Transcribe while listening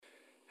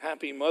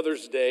Happy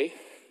Mother's Day.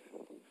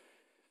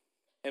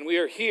 And we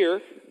are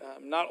here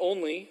not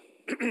only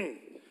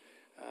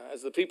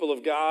as the people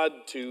of God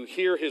to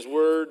hear His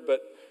Word,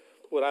 but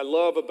what I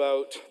love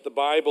about the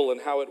Bible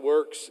and how it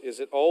works is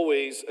it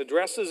always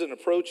addresses and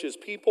approaches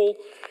people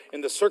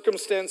in the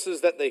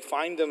circumstances that they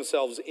find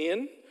themselves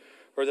in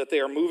or that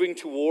they are moving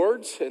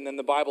towards. And then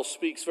the Bible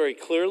speaks very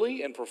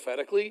clearly and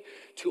prophetically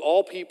to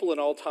all people in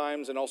all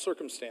times and all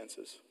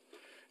circumstances.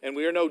 And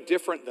we are no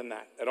different than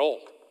that at all.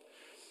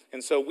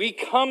 And so we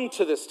come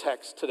to this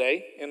text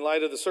today in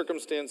light of the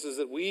circumstances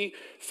that we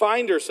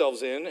find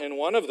ourselves in, and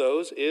one of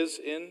those is,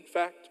 in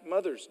fact,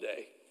 Mother's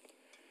Day.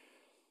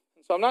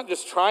 So I'm not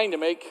just trying to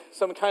make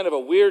some kind of a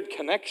weird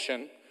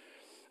connection.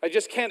 I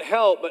just can't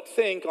help but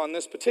think on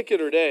this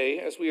particular day,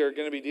 as we are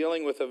going to be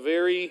dealing with a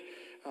very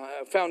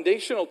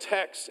foundational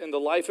text in the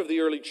life of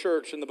the early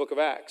church in the book of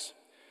Acts,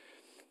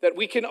 that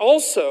we can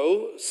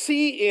also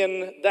see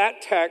in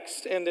that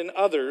text and in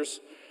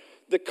others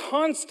the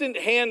constant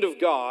hand of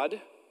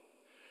God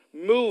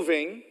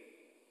moving,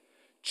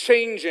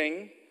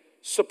 changing,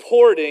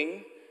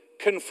 supporting,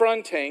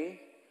 confronting,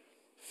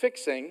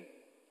 fixing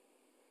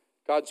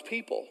God's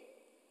people.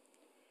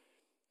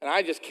 And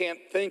I just can't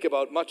think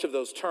about much of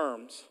those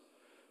terms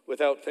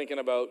without thinking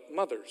about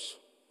mothers.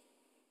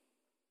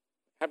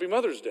 Happy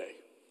Mother's Day.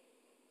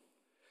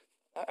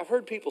 I've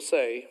heard people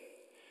say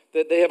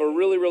that they have a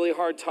really, really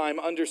hard time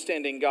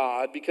understanding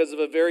God because of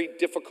a very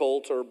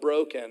difficult or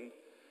broken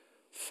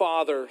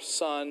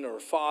father-son or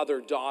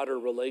father-daughter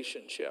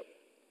relationship.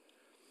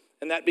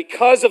 And that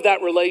because of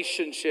that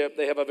relationship,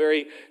 they have a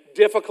very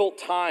difficult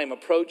time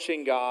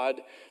approaching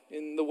God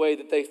in the way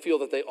that they feel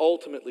that they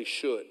ultimately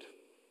should.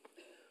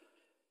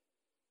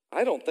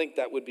 I don't think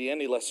that would be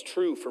any less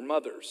true for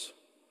mothers.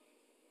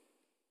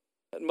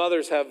 That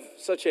mothers have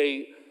such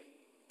a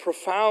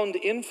profound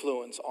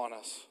influence on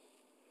us.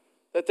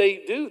 That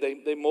they do.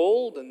 They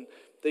mold and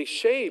they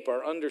shape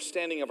our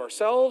understanding of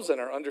ourselves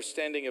and our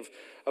understanding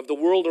of the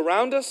world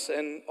around us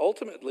and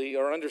ultimately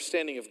our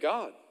understanding of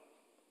God.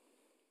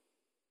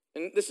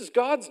 And this is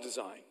God's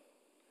design.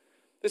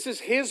 This is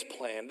His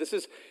plan. This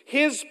is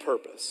His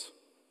purpose.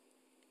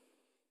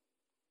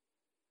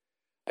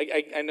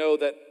 I know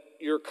that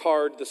your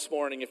card this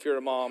morning, if you're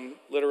a mom,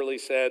 literally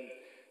said,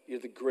 "You're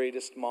the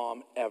greatest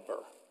mom ever."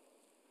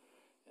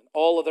 And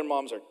all other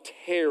moms are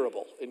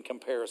terrible in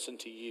comparison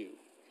to you.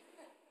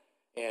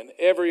 And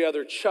every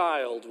other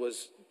child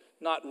was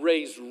not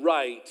raised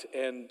right,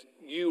 and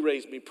you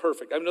raised me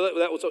perfect. I know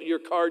that was what your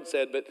card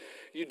said, but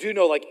you do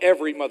know like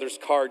every mother's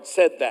card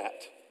said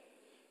that.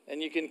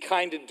 And you can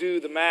kind of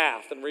do the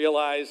math and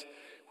realize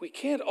we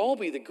can't all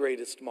be the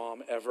greatest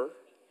mom ever.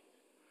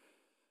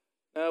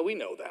 We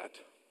know that.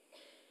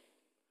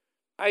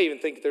 I even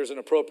think there's an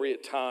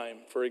appropriate time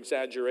for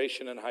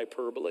exaggeration and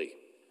hyperbole.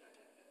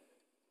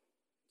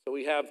 So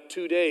we have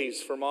 2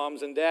 days for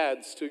moms and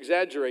dads to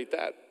exaggerate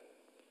that.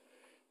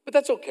 But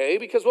that's okay,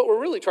 because what we're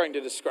really trying to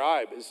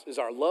describe is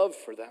our love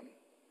for them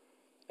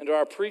and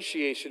our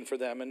appreciation for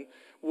them. And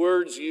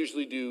words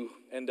usually do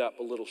end up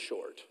a little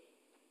short.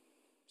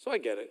 So I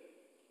get it.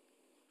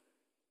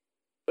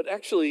 But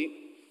actually,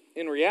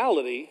 in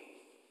reality,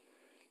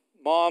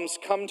 moms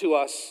come to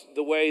us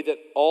the way that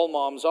all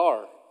moms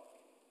are.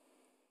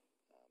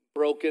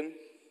 Broken,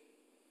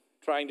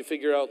 trying to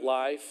figure out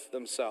life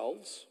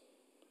themselves,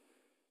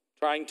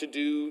 trying to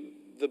do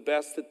the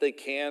best that they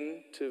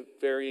can to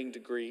varying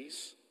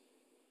degrees.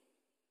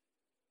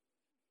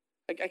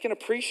 I can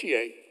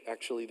appreciate,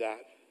 actually,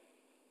 that.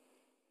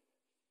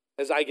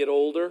 As I get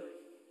older,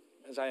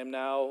 as I am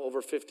now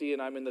over 50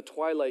 and I'm in the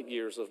twilight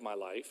years of my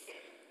life,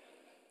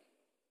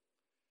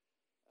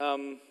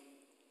 and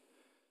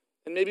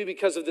maybe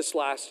because of this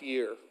last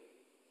year,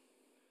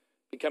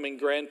 becoming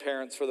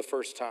grandparents for the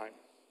first time,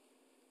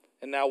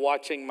 and now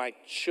watching my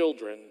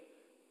children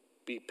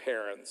be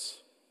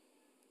parents.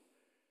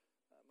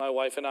 My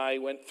wife and I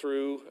went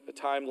through a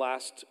time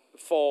last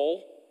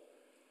fall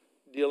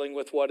dealing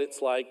with what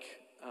it's like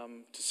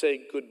to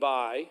say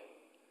goodbye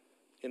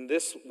in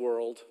this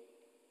world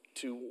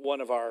to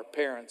one of our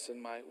parents. And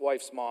my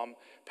wife's mom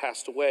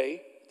passed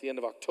away at the end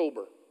of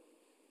October.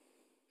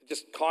 It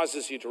just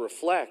causes you to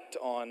reflect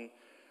on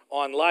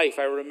life.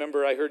 I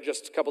remember I heard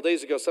just a couple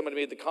days ago somebody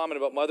made the comment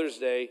about Mother's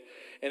Day,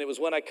 and it was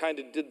when I kind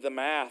of did the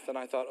math, and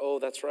I thought, oh,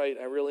 that's right,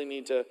 I really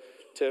need to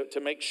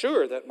make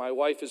sure that my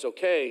wife is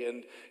okay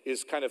and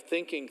is kind of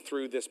thinking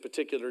through this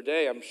particular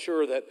day. I'm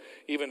sure that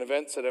even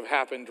events that have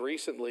happened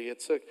recently,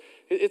 it's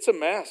a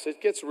mess.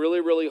 It gets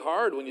really, really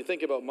hard when you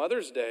think about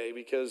Mother's Day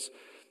because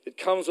it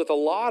comes with a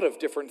lot of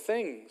different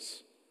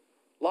things,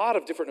 a lot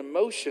of different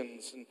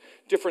emotions and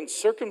different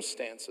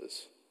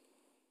circumstances.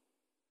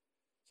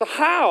 So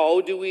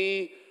how do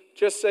we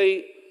just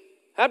say,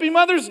 Happy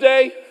Mother's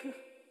Day?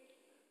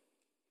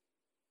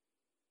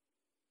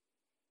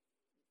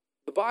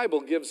 The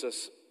Bible gives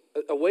us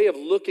a way of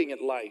looking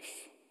at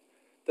life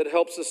that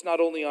helps us not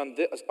only on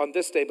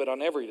this day, but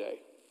on every day.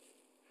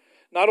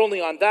 Not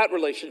only on that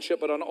relationship,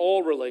 but on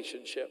all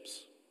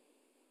relationships.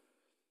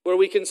 Where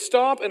we can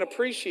stop and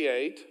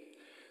appreciate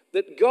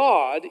that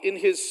God, in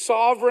His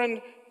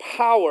sovereign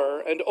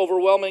power and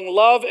overwhelming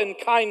love and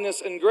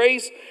kindness and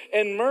grace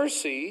and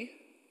mercy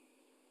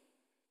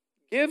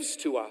gives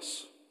to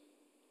us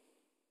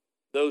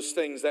those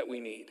things that we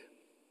need.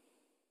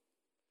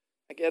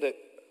 I get it.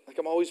 Like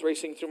I'm always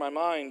racing through my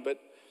mind, but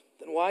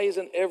then why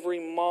isn't every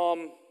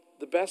mom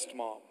the best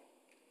mom?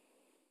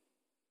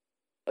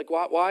 Like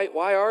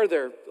why are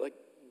there like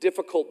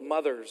difficult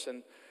mothers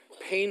and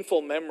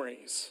painful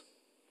memories?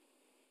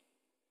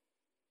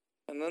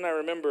 And then I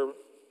remember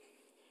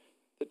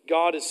that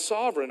God is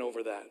sovereign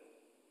over that.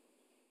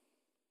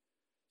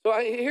 So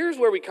here's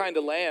where we kind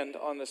of land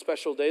on a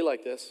special day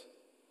like this.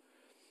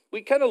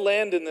 We kind of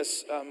land in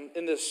this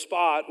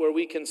spot where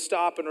we can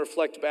stop and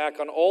reflect back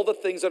on all the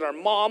things that our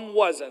mom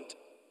wasn't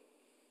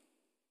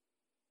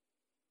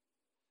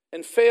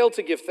and fail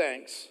to give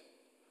thanks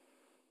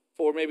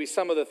for maybe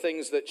some of the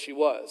things that she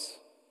was.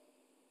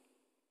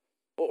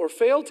 Or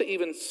fail to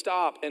even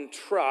stop and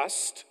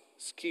trust,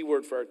 this key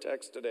word for our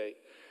text today,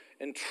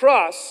 and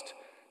trust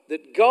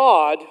that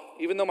God,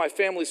 even though my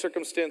family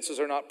circumstances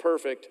are not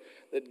perfect,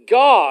 that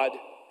God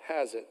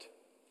has it.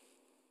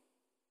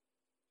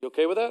 You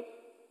okay with that?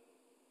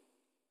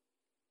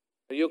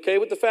 Are you okay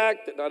with the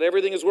fact that not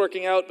everything is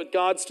working out, but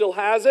God still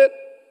has it?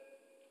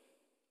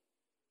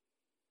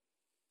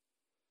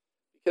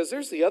 Because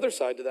there's the other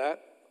side to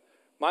that.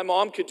 My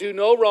mom could do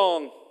no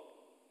wrong.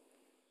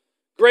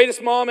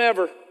 Greatest mom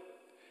ever.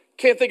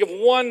 Can't think of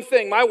one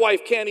thing. My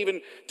wife can't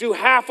even do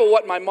half of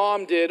what my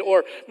mom did.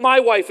 Or my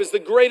wife is the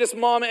greatest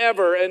mom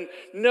ever. And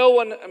no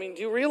one, do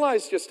you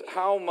realize just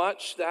how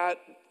much that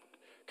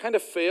kind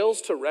of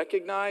fails to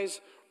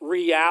recognize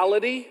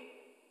reality?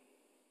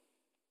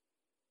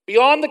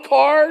 Beyond the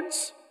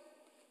cards,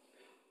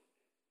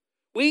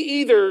 we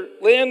either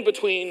land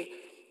between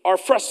our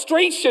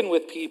frustration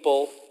with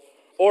people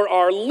or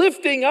our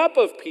lifting up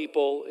of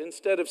people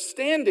instead of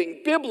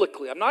standing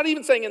biblically. I'm not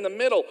even saying in the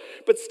middle,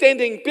 but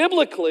standing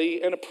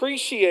biblically and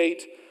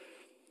appreciate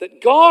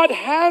that God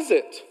has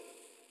it.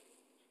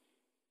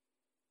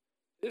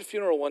 I did a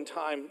funeral one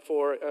time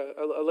for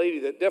a lady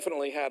that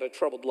definitely had a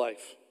troubled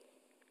life.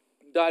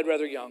 Died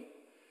rather young.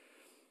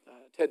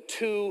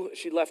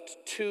 She left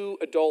 2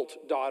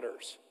 adult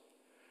daughters.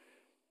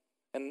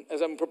 And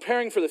as I'm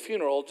preparing for the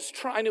funeral,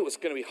 I knew it was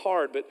going to be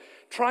hard, but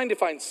trying to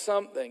find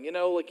something,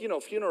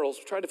 funerals,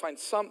 try to find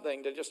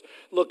something to just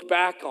look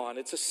back on.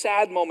 It's a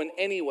sad moment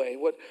anyway.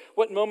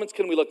 What moments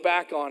can we look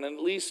back on and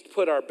at least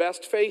put our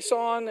best face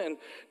on and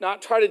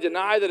not try to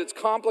deny that it's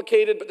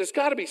complicated, but there's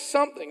got to be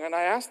something. And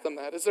I asked them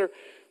that. Is there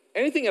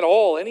anything at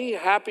all, any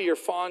happy or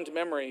fond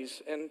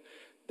memories? And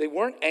they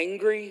weren't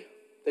angry.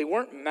 They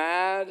weren't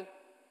mad.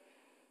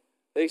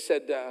 They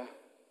said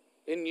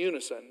in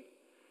unison,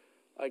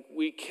 like,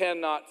 we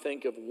cannot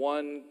think of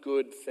one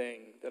good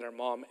thing that our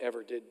mom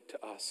ever did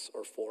to us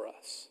or for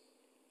us.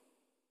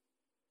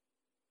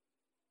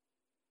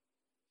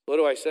 What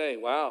do I say?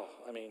 Wow,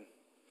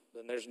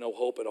 then there's no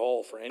hope at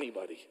all for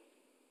anybody.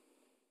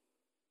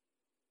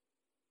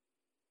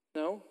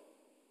 No.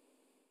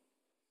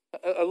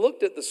 I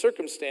looked at the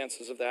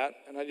circumstances of that,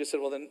 and I just said,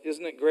 well, then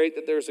isn't it great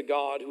that there's a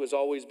God who has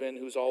always been,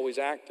 who's always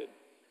acted?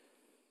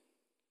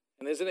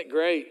 And isn't it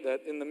great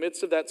that in the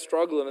midst of that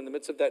struggle and in the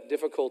midst of that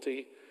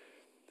difficulty,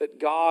 that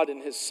God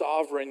in his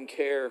sovereign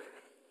care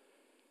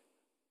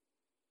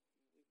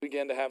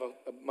began to have a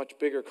much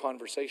bigger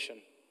conversation.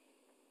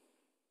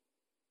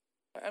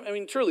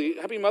 Truly,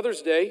 happy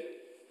Mother's Day.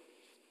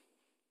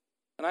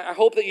 And I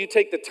hope that you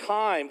take the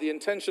time, the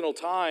intentional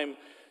time,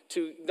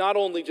 to not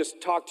only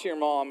just talk to your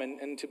mom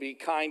and to be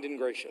kind and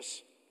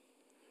gracious,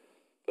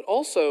 but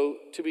also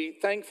to be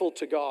thankful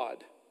to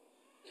God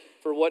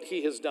for what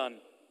he has done.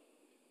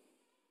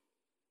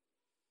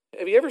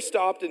 Have you ever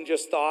stopped and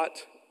just thought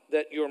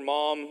that your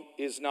mom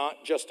is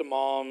not just a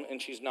mom and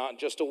she's not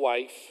just a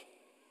wife?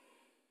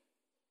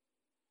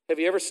 Have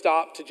you ever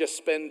stopped to just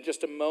spend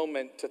just a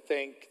moment to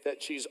think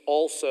that she's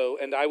also,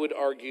 and I would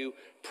argue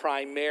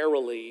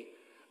primarily,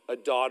 a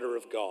daughter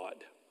of God?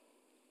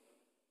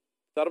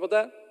 Thought about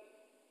that?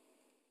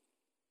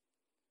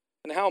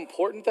 And how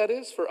important that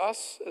is for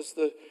us as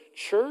the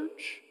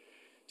church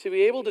to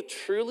be able to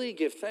truly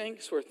give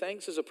thanks where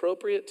thanks is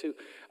appropriate, to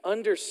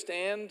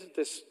understand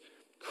this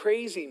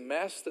crazy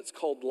mess that's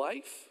called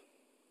life,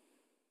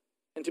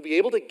 and to be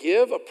able to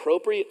give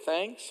appropriate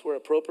thanks where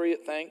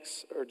appropriate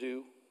thanks are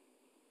due,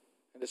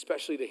 and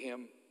especially to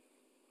him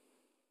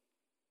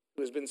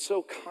who has been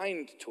so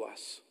kind to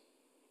us.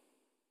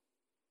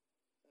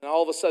 And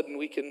all of a sudden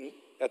we can,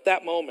 at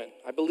that moment,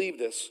 I believe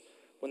this,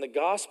 when the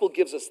gospel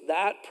gives us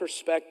that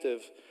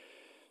perspective,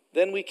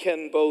 then we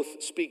can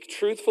both speak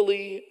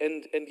truthfully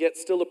and yet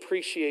still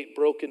appreciate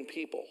broken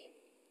people.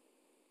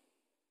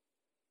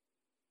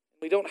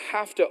 We don't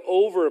have to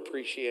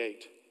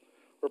over-appreciate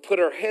or put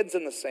our heads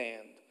in the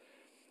sand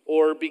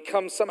or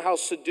become somehow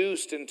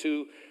seduced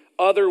into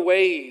other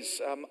ways,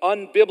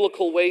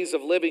 unbiblical ways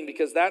of living,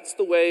 because that's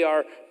the way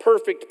our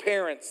perfect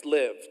parents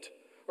lived,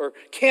 or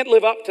can't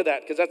live up to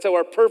that because that's how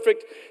our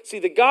perfect... See,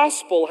 the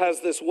gospel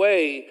has this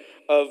way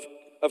of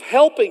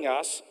helping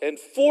us and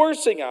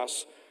forcing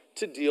us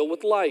to deal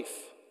with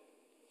life.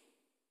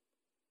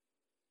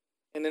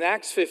 And in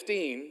Acts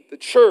 15, the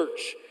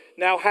church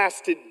now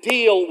has to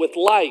deal with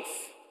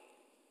life.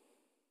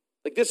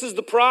 Like, this is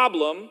the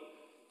problem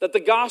that the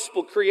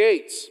gospel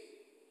creates.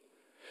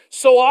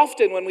 So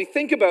often when we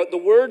think about the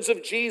words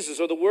of Jesus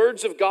or the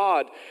words of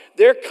God,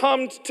 they're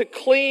come to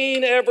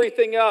clean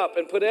everything up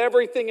and put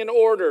everything in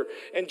order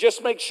and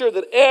just make sure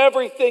that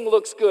everything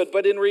looks good.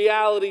 But in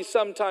reality,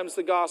 sometimes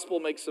the gospel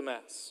makes a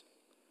mess.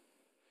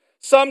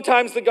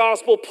 Sometimes the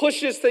gospel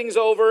pushes things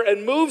over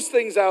and moves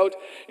things out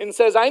and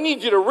says, I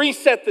need you to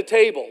reset the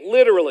table,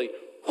 literally.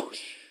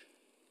 Whoosh.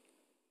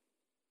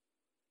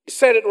 You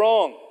said it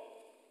wrong.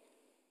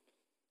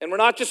 And we're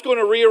not just going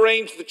to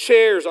rearrange the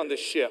chairs on this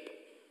ship.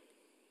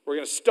 We're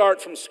going to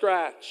start from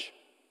scratch.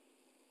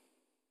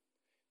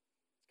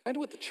 Kind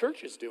of what the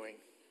church is doing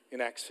in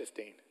Acts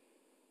 15.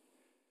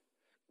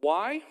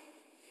 Why?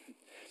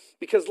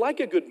 Because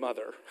like a good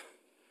mother,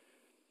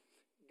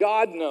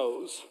 God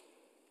knows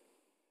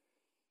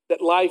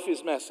that life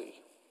is messy.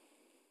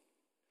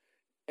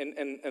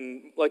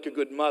 And like a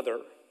good mother,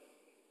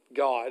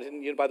 God,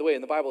 and by the way,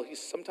 in the Bible,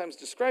 he's sometimes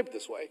described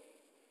this way,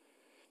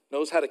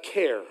 knows how to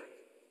care.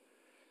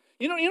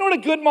 You know what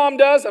a good mom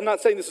does? I'm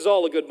not saying this is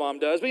all a good mom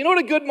does, but you know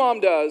what a good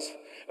mom does?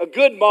 A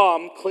good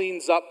mom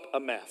cleans up a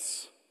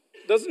mess.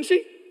 Doesn't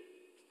she?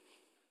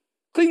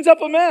 Cleans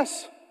up a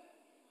mess.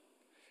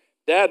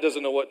 Dad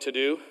doesn't know what to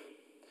do.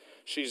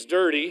 She's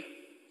dirty.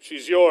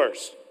 She's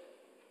yours.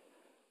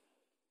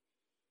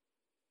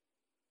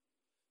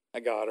 I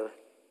got her.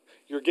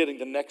 You're getting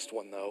the next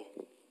one, though,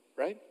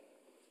 right?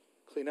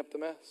 Clean up the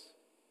mess.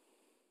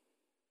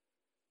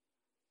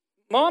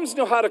 Moms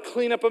know how to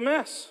clean up a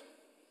mess.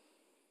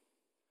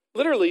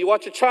 Literally, you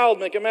watch a child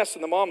make a mess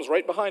and the mom's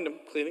right behind him,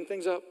 cleaning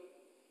things up.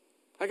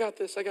 I got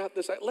this.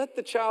 Let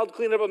the child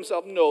clean it up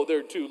himself. No,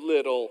 they're too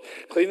little.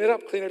 Clean it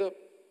up.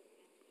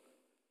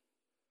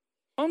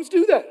 Moms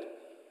do that.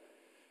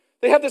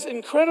 They have this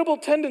incredible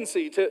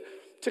tendency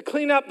to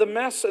clean up the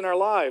mess in our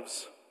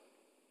lives.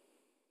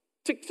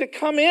 To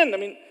come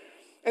in,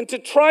 and to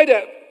try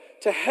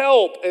to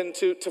help and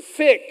to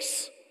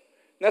fix.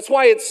 And that's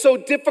why it's so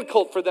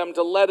difficult for them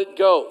to let it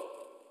go.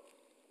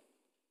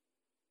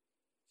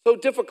 So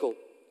difficult.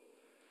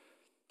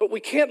 But we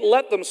can't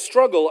let them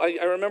struggle.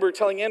 I remember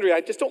telling Andrea,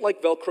 I just don't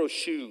like Velcro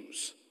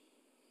shoes.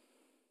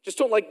 Just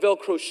don't like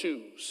Velcro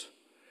shoes.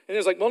 And he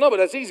was like, well, no, but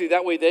that's easy.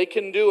 That way they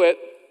can do it.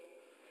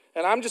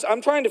 And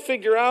I'm trying to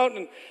figure out,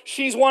 and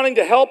she's wanting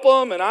to help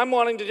them, and I'm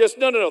wanting to just,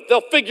 no,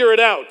 they'll figure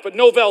it out, but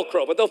no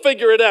Velcro, but they'll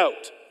figure it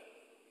out.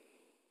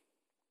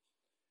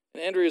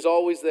 And Andrea's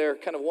always there,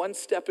 kind of one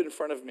step in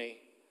front of me,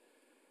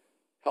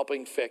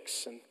 helping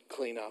fix and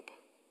clean up.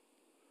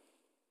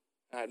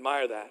 I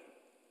admire that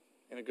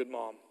in a good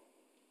mom.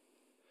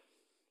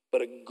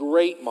 But a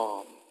great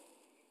mom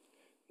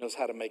knows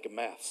how to make a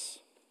mess.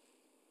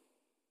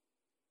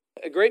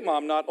 A great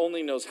mom not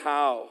only knows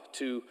how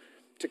to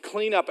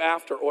clean up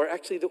after, or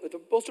actually the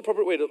most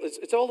appropriate way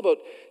it's all about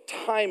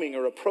timing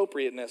or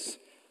appropriateness.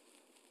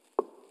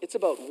 It's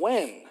about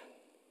when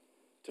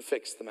to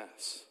fix the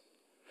mess.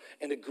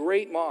 And a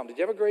great mom, did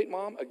you have a great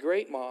mom? A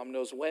great mom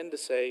knows when to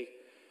say,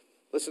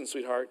 listen,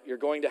 sweetheart, you're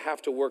going to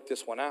have to work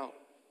this one out.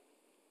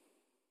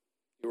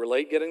 You were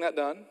late getting that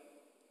done,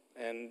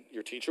 and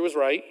your teacher was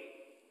right.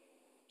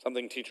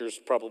 Something teachers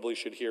probably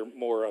should hear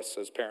more us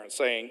as parents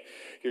saying.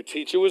 Your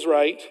teacher was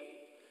right,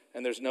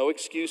 and there's no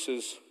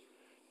excuses.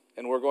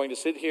 And we're going to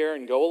sit here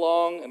and go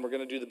along, and we're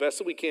going to do the best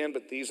that we can,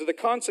 but these are the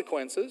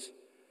consequences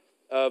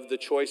of the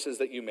choices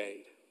that you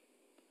made.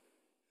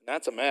 And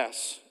that's a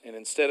mess. And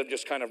instead of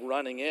just kind of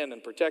running in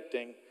and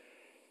protecting,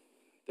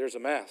 there's a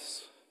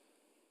mess.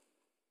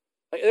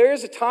 There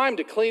is a time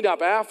to clean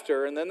up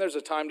after, and then there's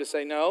a time to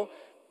say, no,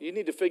 you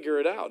need to figure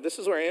it out. This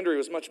is where Andrea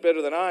was much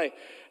better than I.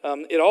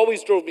 It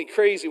always drove me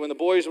crazy when the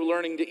boys were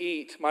learning to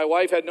eat. My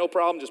wife had no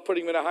problem just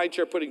putting them in a high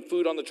chair, putting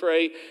food on the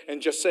tray,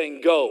 and just saying,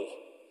 go.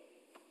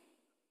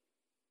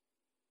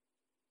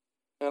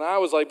 And I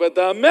was like, but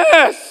the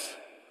mess!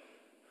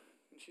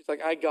 And she's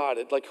like, I got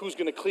it. Like, who's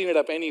going to clean it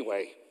up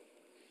anyway?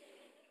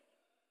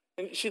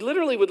 And she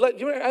literally would let,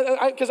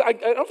 because I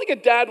don't think a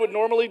dad would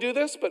normally do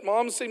this, but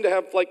moms seem to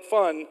have like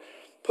fun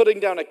putting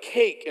down a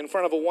cake in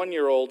front of a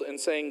 1-year-old and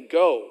saying,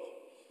 go.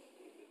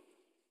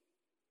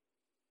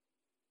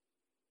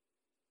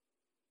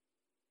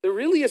 There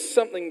really is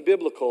something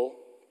biblical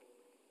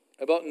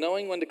about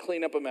knowing when to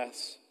clean up a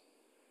mess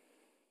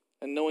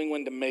and knowing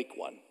when to make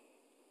one.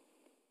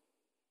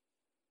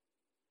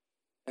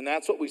 And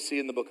that's what we see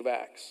in the book of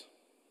Acts.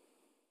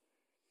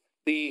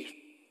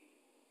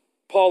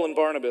 Paul and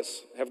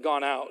Barnabas have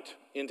gone out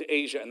into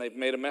Asia and they've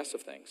made a mess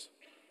of things.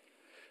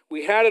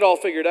 We had it all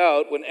figured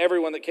out when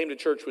everyone that came to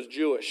church was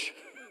Jewish.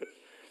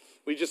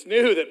 We just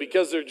knew that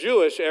because they're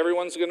Jewish,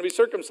 everyone's going to be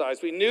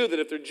circumcised. We knew that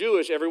if they're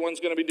Jewish, everyone's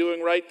going to be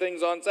doing right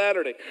things on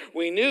Saturday.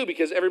 We knew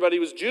because everybody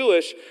was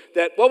Jewish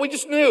that, well, we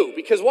just knew.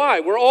 Because why?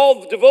 We're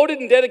all devoted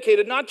and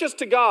dedicated not just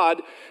to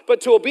God, but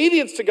to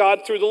obedience to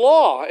God through the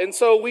law. And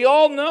so we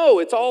all know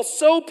it's all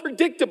so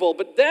predictable.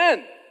 But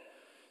then,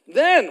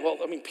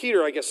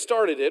 Peter, I guess,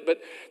 started it. But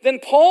then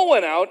Paul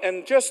went out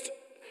and just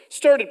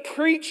started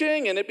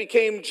preaching, and it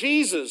became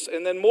Jesus,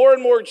 and then more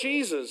and more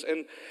Jesus.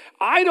 And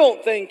I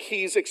don't think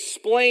he's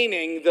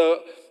explaining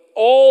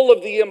all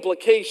of the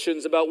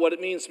implications about what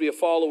it means to be a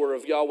follower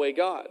of Yahweh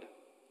God.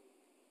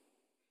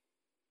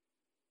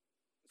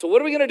 So what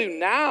are we going to do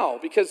now?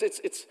 Because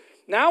it's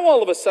now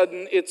all of a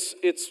sudden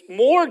it's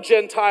more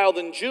Gentile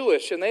than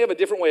Jewish, and they have a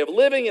different way of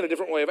living and a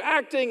different way of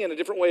acting and a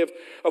different way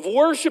of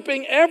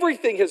worshiping.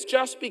 Everything has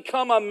just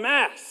become a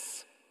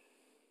mess.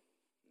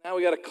 Now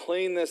we got to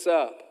clean this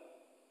up.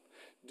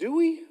 Do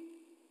we?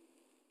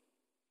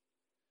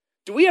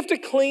 Do we have to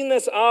clean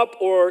this up,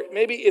 or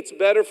maybe it's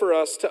better for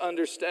us to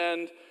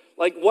understand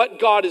like what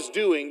God is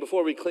doing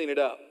before we clean it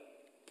up?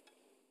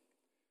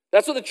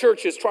 That's what the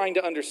church is trying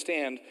to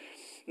understand.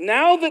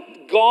 Now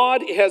that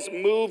God has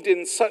moved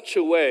in such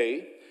a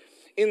way,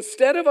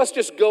 instead of us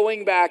just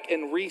going back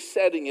and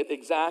resetting it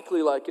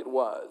exactly like it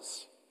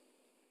was,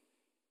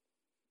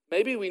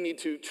 maybe we need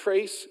to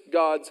trace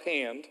God's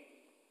hand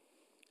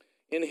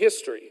in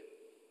history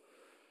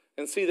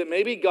and see that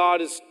maybe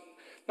God is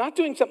not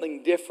doing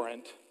something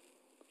different,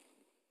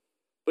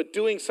 but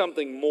doing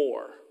something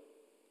more,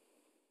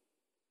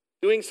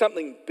 doing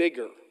something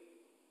bigger,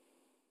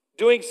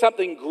 doing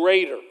something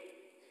greater.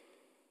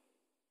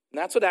 And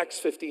that's what Acts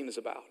 15 is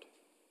about.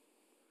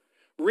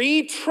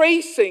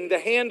 Retracing the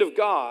hand of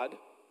God,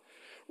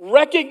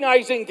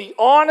 recognizing the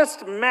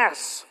honest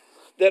mess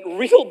that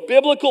real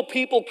biblical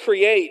people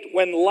create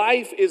when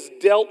life is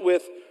dealt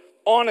with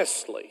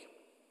honestly,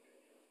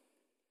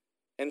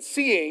 and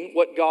seeing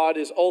what God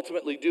is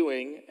ultimately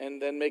doing,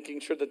 and then making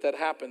sure that that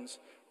happens.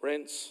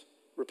 Rinse,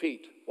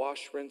 repeat.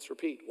 Wash, rinse,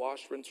 repeat.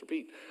 Wash, rinse,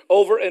 repeat.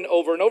 Over and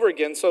over and over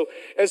again. So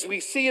as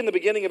we see in the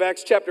beginning of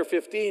Acts chapter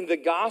 15, the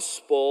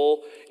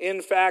gospel,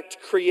 in fact,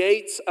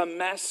 creates a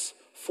mess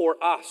for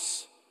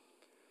us.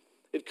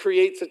 It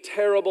creates a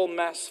terrible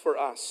mess for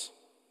us.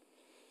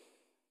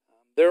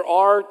 There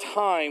are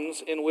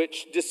times in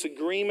which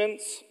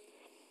disagreements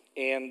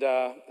and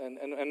I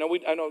know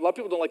a lot of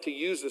people don't like to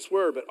use this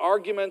word, but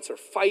arguments or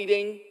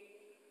fighting,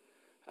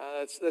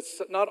 that's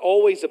not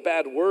always a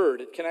bad word.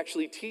 It can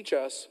actually teach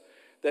us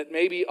that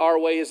maybe our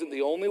way isn't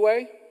the only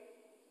way.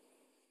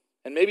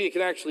 And maybe it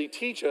can actually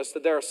teach us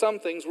that there are some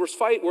things worth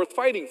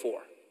fighting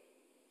for.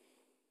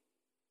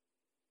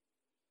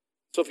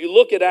 So if you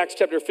look at Acts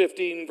chapter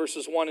 15,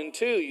 verses 1 and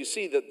 2, you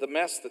see that the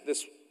mess that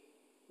this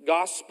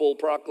gospel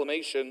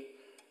proclamation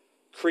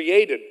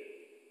created.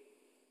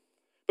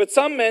 But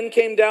some men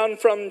came down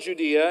from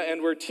Judea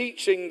and were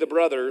teaching the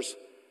brothers,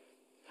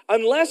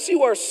 unless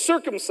you are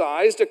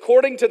circumcised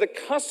according to the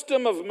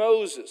custom of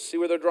Moses. See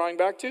where they're drawing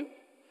back to?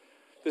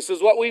 This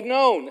is what we've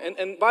known.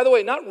 And by the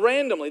way, not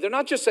randomly. They're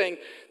not just saying,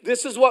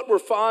 this is what we're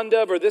fond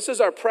of or this is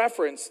our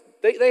preference.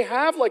 They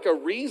have like a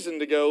reason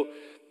to go,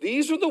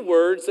 these are the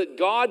words that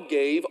God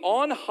gave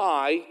on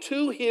high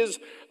to his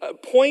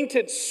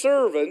appointed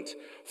servant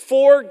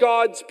for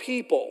God's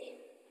people.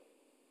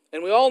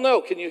 And we all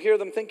know, can you hear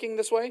them thinking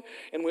this way?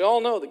 And we all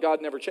know that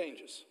God never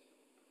changes.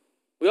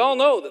 We all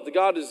know that the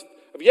God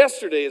of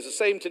yesterday is the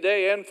same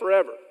today and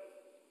forever.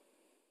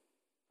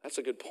 That's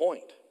a good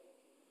point.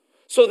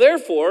 So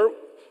therefore,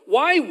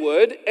 why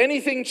would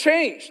anything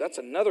change? That's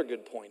another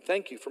good point.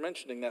 Thank you for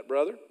mentioning that,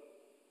 brother.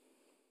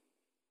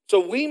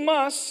 So we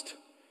must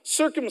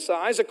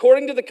circumcise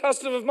according to the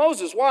custom of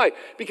Moses. Why?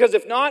 Because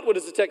if not, what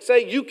does the text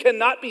say? You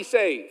cannot be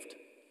saved.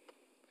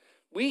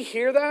 We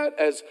hear that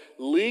as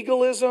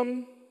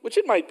legalism, which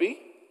it might be.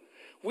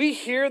 We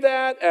hear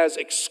that as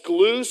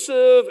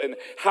exclusive and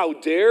how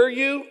dare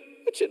you,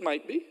 which it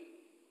might be.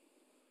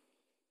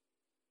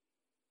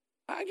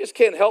 I just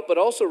can't help but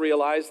also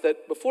realize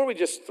that before we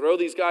just throw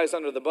these guys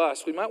under the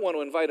bus, we might want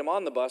to invite them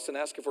on the bus and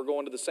ask if we're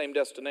going to the same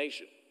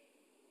destination.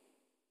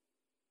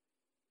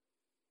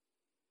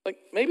 Like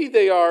maybe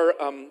they are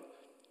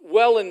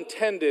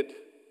well-intended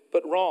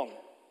but wrong.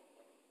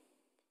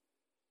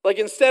 Like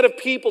instead of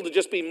people to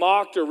just be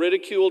mocked or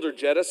ridiculed or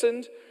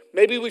jettisoned,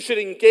 maybe we should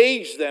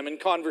engage them in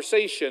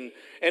conversation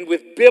and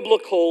with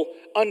biblical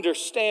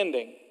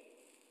understanding.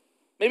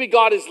 Maybe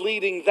God is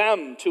leading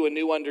them to a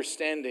new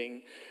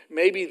understanding.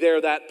 Maybe they're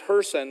that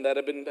person that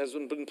has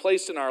been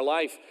placed in our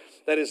life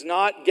that is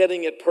not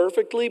getting it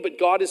perfectly, but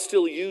God is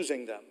still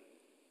using them.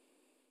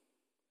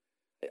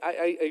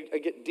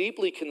 I get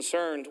deeply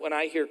concerned when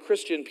I hear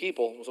Christian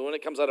people, so when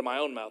it comes out of my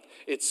own mouth,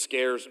 it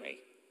scares me.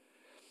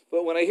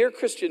 But when I hear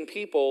Christian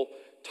people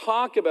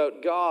talk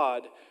about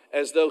God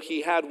as though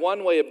he had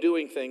one way of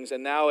doing things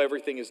and now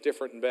everything is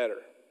different and better.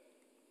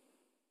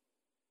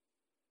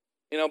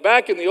 You know,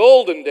 back in the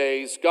olden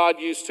days, God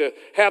used to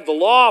have the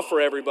law for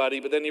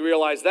everybody, but then he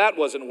realized that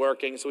wasn't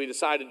working, so he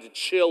decided to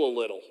chill a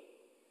little.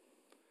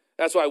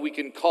 That's why we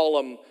can call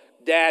him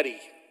Daddy.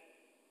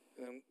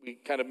 And we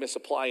kind of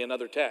misapply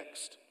another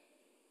text.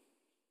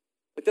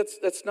 But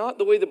that's not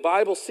the way the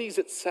Bible sees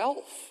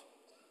itself.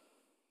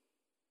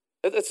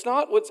 That's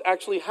not what's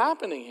actually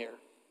happening here.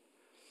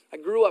 I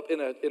grew up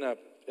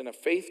in a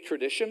faith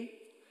tradition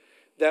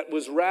that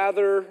was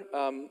rather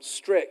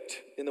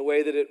strict in the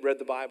way that it read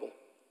the Bible.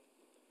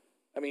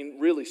 I mean,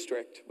 really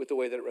strict with the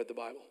way that it read the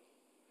Bible.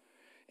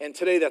 And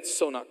today that's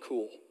so not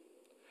cool.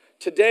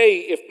 Today,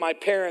 if my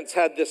parents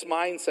had this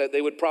mindset,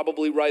 they would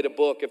probably write a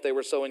book, if they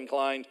were so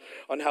inclined,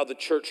 on how the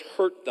church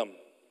hurt them,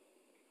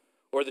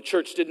 or the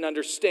church didn't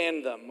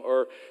understand them,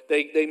 or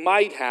they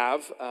might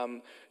have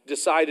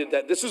decided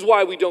that this is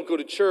why we don't go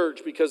to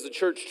church, because the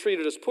church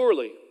treated us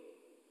poorly.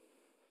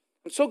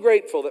 I'm so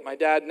grateful that my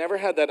dad never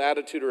had that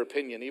attitude or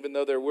opinion, even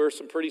though there were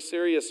some pretty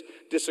serious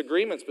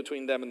disagreements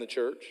between them and the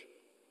church.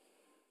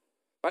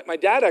 My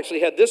dad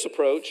actually had this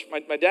approach.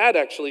 My dad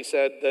actually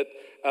said that,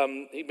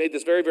 he made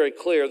this very, very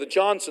clear, the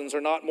Johnsons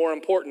are not more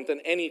important than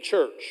any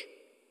church.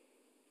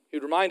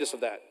 He'd remind us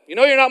of that. You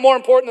know you're not more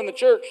important than the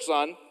church,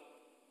 son.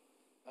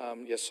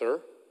 Yes, sir.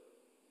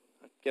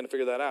 I'm going to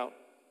figure that out.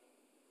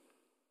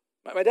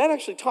 My dad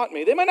actually taught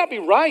me, they might not be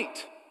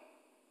right,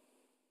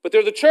 but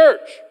they're the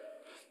church.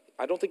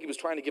 I don't think he was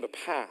trying to give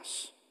a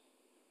pass.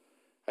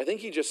 I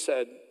think he just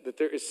said that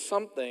there is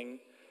something.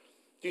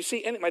 Do you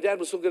see my dad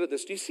was so good at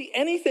this. Do you see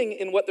anything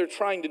in what they're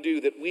trying to do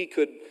that we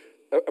could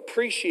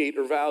appreciate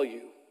or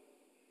value?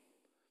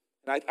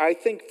 And I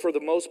think for the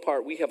most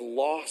part, we have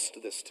lost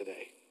this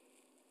today.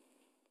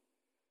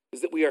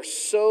 Is that we are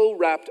so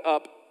wrapped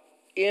up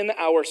in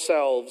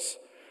ourselves.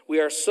 We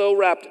are so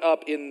wrapped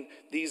up in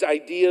these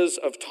ideas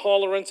of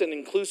tolerance and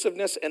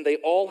inclusiveness, and they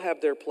all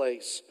have their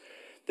place,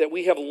 that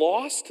we have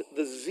lost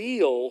the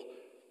zeal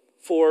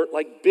for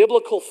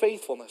biblical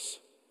faithfulness.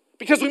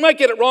 Because we might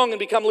get it wrong and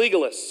become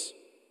legalists.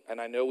 And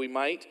I know we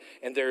might,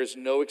 and there is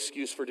no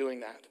excuse for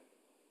doing that.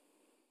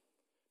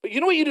 But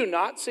you know what you do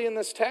not see in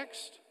this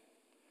text?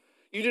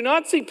 You do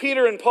not see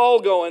Peter and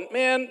Paul going,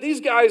 man,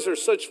 these guys are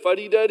such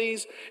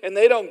fuddy-duddies, and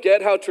they don't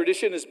get how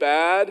tradition is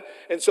bad,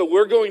 and so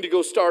we're going to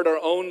go start our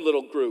own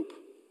little group.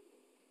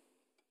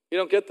 You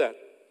don't get that.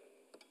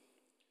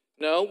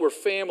 No, we're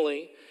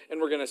family,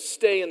 and we're going to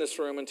stay in this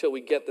room until we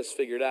get this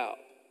figured out.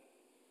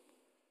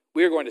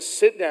 We are going to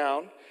sit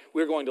down.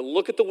 We are going to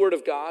look at the Word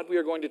of God. We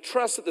are going to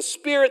trust that the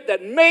Spirit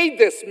that made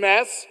this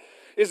mess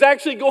is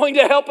actually going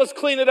to help us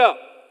clean it up.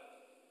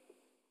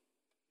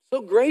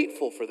 I'm so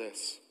grateful for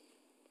this.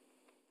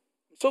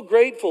 I'm so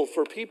grateful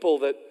for people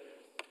that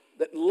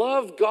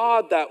love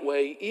God that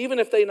way, even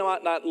if they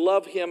might not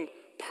love Him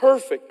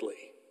perfectly.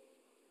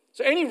 Is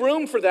there any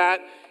room for that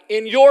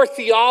in your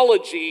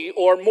theology,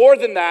 or more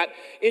than that,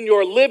 in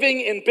your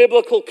living in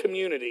biblical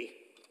community?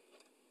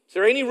 Is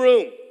there any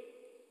room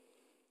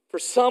for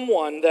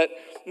someone that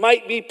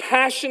might be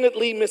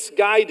passionately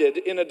misguided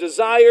in a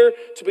desire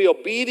to be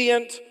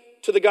obedient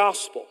to the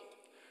gospel?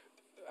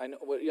 I know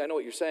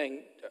what you're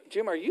saying.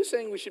 Jim, are you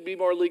saying we should be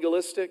more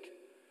legalistic?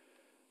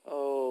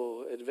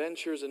 Oh,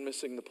 adventures in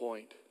missing the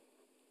point.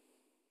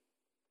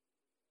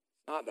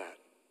 Not that.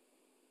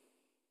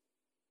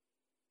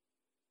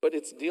 But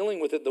it's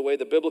dealing with it the way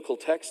the biblical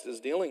text is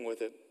dealing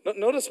with it.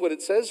 Notice what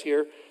it says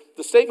here.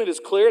 The statement is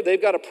clear.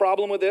 They've got a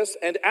problem with this.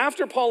 And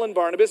after Paul and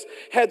Barnabas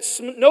had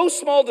no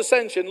small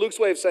dissension, Luke's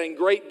way of saying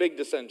great big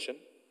dissension,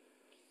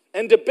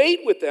 and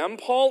debate with them,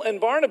 Paul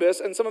and Barnabas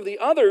and some of the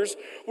others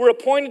were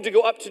appointed to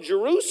go up to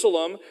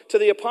Jerusalem to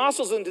the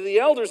apostles and to the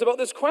elders about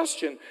this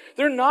question.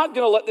 They're not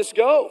going to let this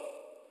go.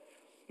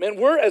 Man,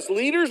 as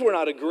leaders, we're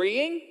not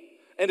agreeing.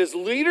 And as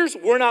leaders,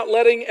 we're not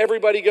letting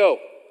everybody go.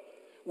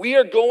 We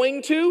are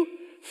going to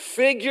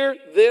figure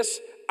this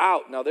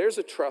out. Now, there's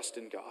a trust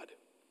in God.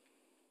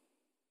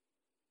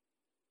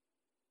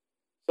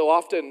 So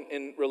often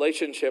in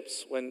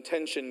relationships, when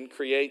tension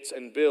creates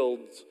and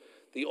builds,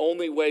 the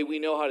only way we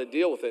know how to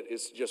deal with it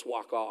is to just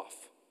walk off.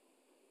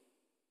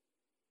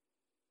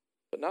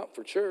 But not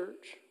for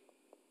church.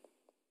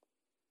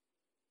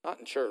 Not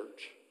in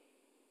church.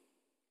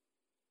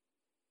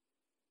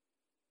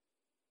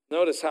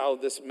 Notice how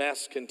this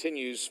mess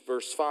continues,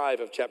 verse 5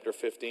 of chapter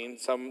 15.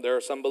 There are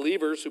some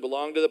believers who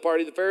belong to the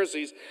party of the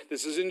Pharisees.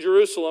 This is in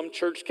Jerusalem,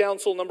 church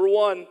council number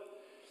 1.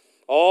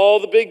 All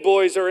the big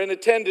boys are in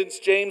attendance.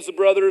 James, the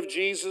brother of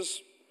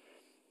Jesus.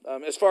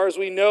 As far as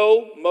we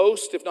know,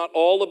 most, if not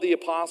all, of the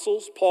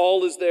apostles.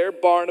 Paul is there.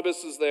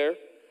 Barnabas is there.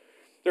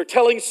 They're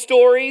telling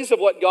stories of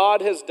what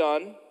God has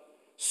done.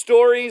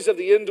 Stories of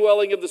the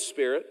indwelling of the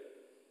Spirit.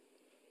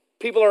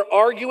 People are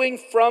arguing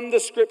from the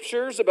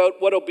scriptures about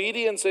what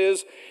obedience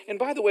is. And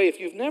by the way, if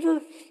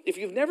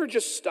you've never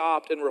just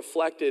stopped and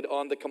reflected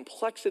on the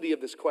complexity of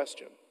this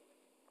question,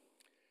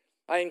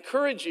 I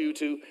encourage you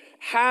to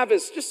have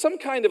as just some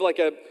kind of like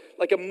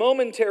a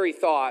momentary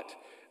thought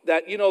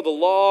that, the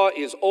law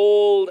is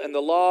old and the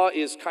law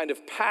is kind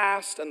of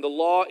past and the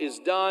law is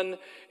done,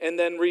 and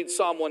then read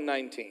Psalm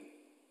 119.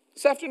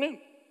 This afternoon,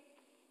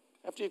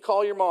 after you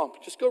call your mom,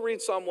 just go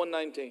read Psalm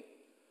 119.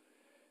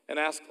 And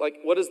ask,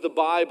 what is the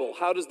Bible?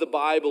 How does the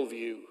Bible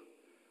view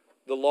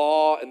the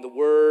law and the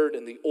word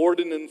and the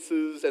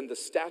ordinances and the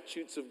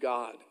statutes of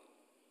God?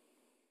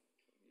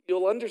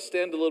 You'll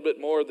understand a little bit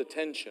more of the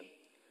tension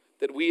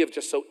that we have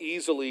just so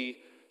easily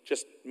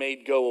just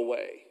made go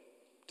away,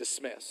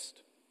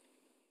 dismissed.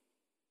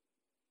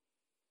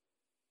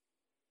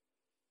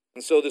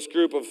 And so this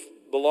group of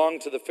belonged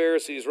to the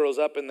Pharisees rose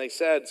up and they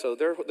said, so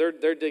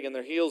they're digging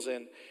their heels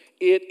in,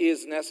 it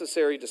is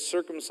necessary to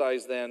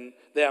circumcise them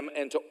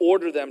and to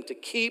order them to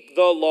keep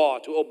the law,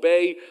 to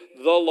obey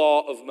the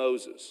law of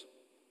Moses.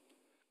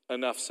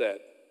 Enough said.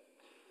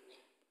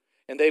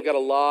 And they've got a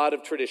lot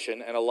of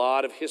tradition and a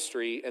lot of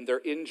history, and they're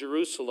in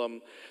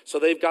Jerusalem, so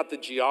they've got the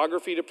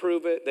geography to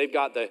prove it. They've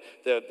got the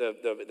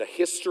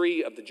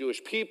history of the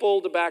Jewish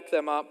people to back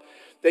them up.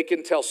 They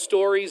can tell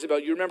stories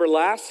about, you remember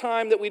last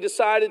time that we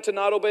decided to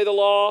not obey the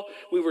law?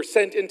 We were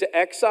sent into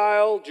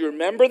exile. Do you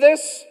remember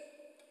this?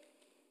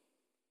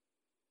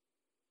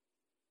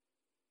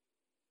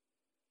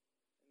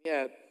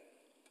 Yet,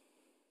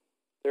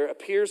 there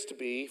appears to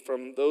be,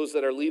 from those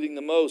that are leading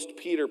the most,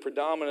 Peter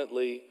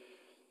predominantly,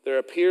 there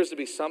appears to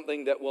be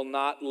something that will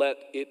not let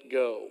it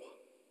go.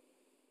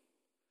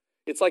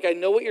 It's like, I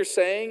know what you're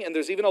saying, and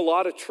there's even a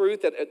lot of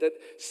truth that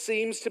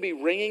seems to be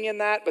ringing in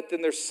that, but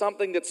then there's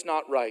something that's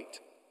not right.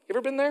 You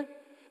ever been there?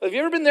 Have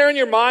you ever been there in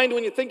your mind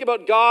when you think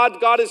about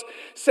God? God is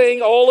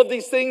saying all of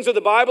these things, or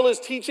the Bible is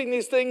teaching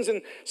these things,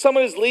 and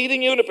someone is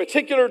leading you in a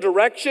particular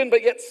direction,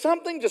 but yet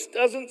something just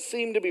doesn't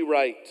seem to be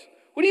right.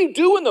 What do you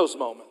do in those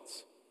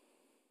moments?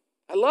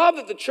 I love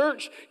that the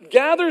church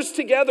gathers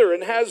together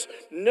and has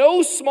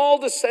no small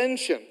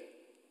dissension.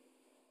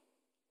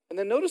 And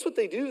then notice what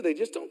they do. They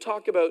just don't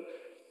talk about,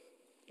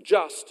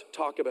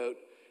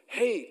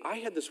 hey, I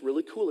had this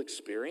really cool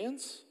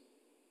experience.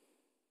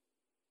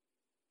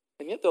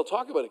 And yet they'll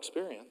talk about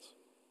experience.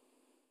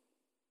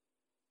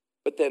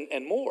 But then,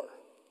 and more.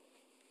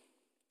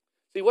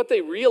 See, what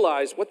they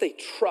realize, what they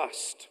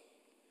trust,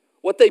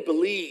 what they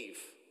believe,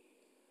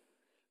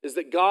 is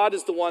that God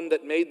is the one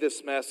that made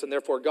this mess, and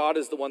therefore God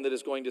is the one that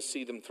is going to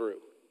see them through.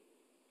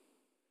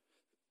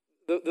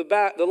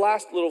 The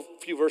last little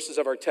few verses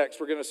of our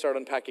text, we're going to start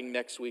unpacking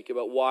next week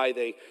about why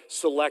they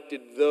selected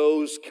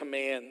those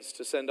commands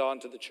to send on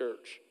to the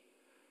church.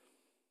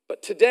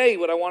 But today,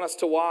 what I want us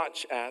to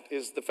watch at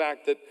is the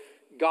fact that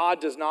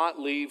God does not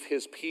leave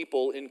his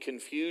people in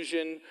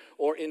confusion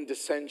or in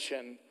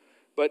dissension,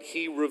 but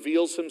he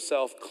reveals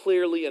himself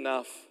clearly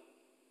enough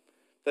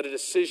that a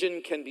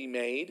decision can be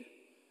made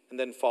and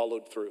then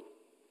followed through.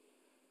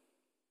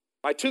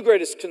 My two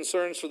greatest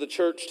concerns for the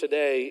church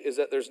today is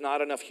that there's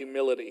not enough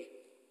humility.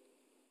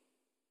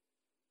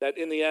 That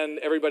in the end,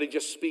 everybody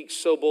just speaks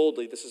so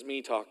boldly, this is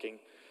me talking,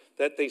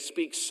 that they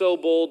speak so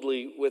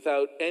boldly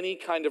without any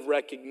kind of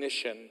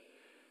recognition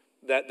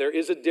that there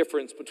is a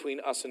difference between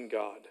us and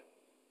God.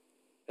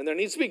 And there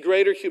needs to be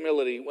greater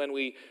humility when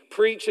we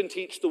preach and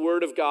teach the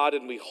Word of God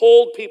and we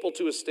hold people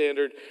to a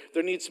standard.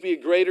 There needs to be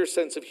a greater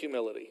sense of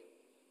humility.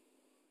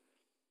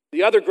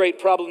 The other great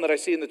problem that I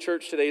see in the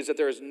church today is that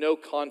there is no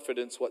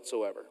confidence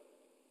whatsoever.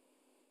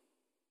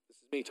 This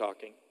is me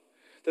talking.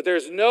 That there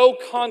is no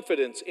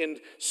confidence in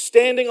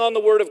standing on the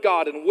Word of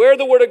God, and where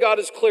the Word of God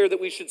is clear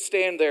that we should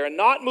stand there and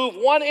not move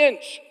 1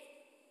 inch.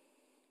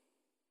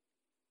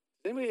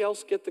 Does anybody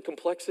else get the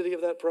complexity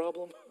of that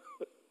problem?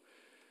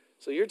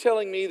 So you're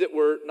telling me that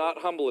we're not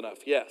humble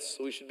enough? Yes.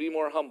 So we should be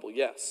more humble?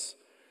 Yes.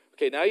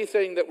 Okay, now you're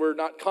saying that we're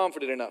not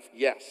confident enough?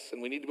 Yes. And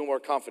we need to be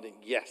more confident?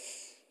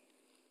 Yes.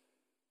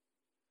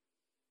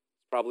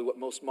 Probably what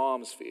most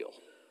moms feel.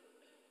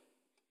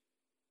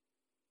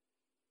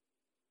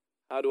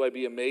 How do I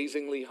be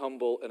amazingly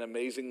humble and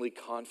amazingly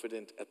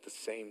confident at the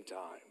same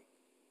time?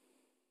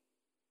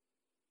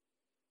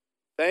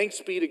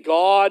 Thanks be to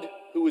God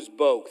who is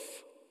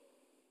both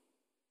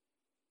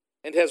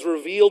and has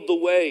revealed the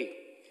way,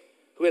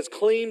 who has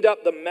cleaned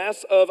up the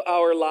mess of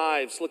our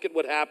lives. Look at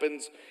what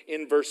happens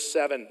in verse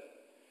 7.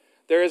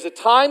 There is a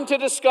time to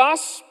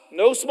discuss,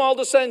 no small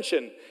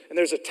dissension, and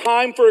there's a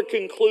time for a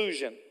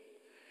conclusion.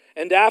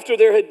 And after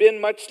there had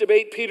been much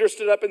debate, Peter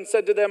stood up and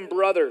said to them,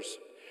 brothers,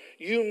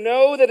 you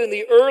know that in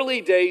the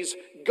early days,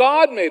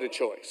 God made a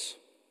choice.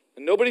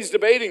 And nobody's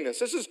debating this.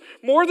 This is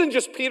more than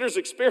just Peter's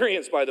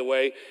experience, by the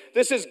way.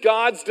 This is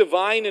God's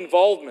divine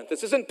involvement.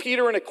 This isn't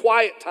Peter in a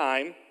quiet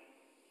time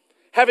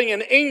having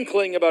an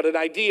inkling about an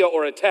idea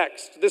or a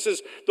text. This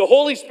is the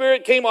Holy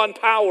Spirit came on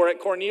power at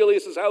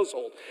Cornelius'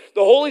 household.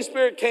 The Holy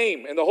Spirit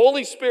came, and the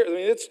Holy Spirit,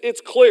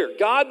 it's clear.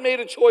 God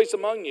made a choice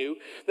among you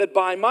that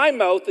by my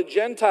mouth the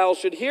Gentiles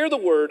should hear the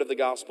word of the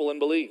gospel and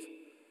believe.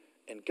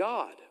 And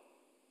God,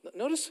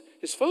 notice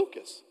his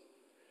focus.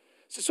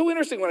 It's so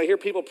interesting when I hear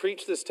people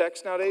preach this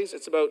text nowadays.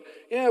 It's about,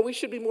 we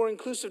should be more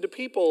inclusive to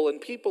people and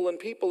people and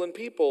people and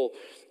people.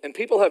 And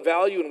people have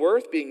value and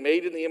worth being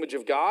made in the image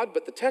of God,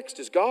 but the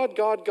text is God,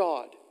 God,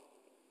 God.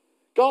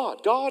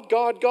 God, God,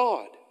 God,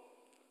 God.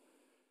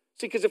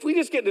 See, because if we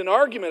just get in an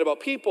argument about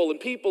people and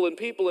people and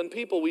people and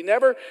people, we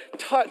never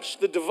touch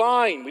the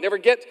divine. We never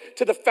get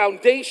to the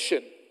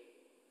foundation.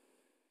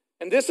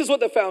 And this is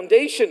what the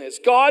foundation is.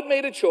 God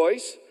made a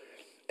choice.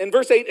 In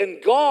verse 8,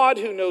 and God,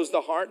 who knows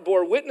the heart,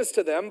 bore witness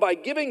to them by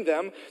giving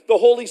them the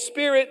Holy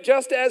Spirit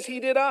just as he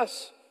did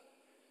us.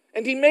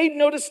 And he made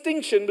no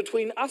distinction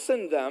between us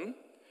and them,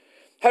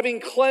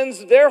 having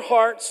cleansed their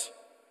hearts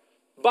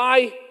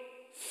by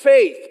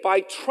faith,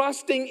 by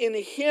trusting in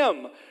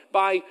him,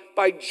 by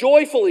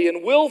joyfully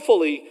and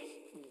willfully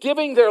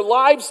giving their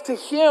lives to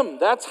him.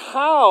 That's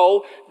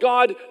how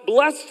God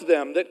blessed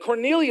them, that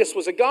Cornelius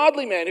was a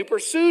godly man who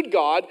pursued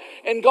God,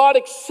 and God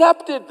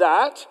accepted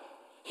that.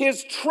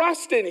 his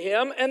trust in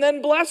him and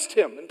then blessed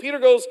him. And Peter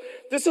goes,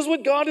 this is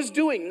what God is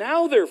doing.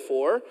 Now,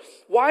 therefore,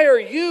 why are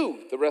you,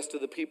 the rest of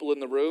the people in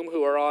the room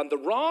who are on the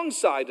wrong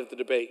side of the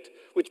debate?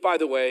 Which, by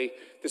the way,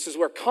 this is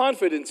where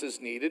confidence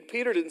is needed.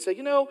 Peter didn't say,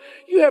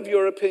 you have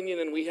your opinion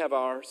and we have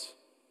ours.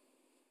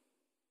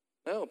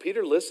 No,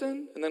 Peter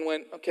listened and then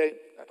went, okay,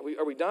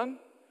 are we done?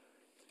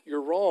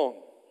 You're wrong.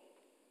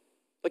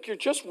 Like, you're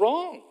just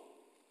wrong.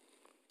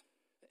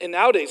 And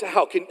nowadays,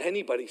 how can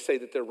anybody say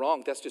that they're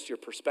wrong? That's just your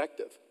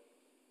perspective.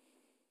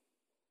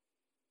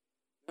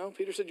 No,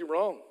 Peter said, you're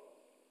wrong.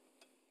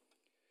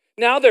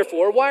 Now,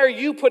 therefore, why are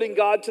you putting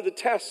God to the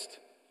test?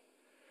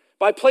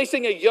 By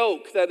placing a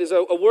yoke, that is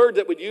a word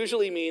that would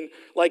usually mean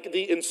like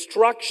the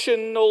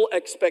instructional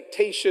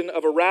expectation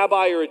of a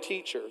rabbi or a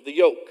teacher, the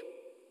yoke.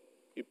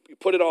 You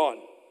put it on.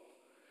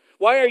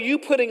 Why are you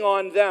putting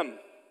on them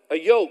a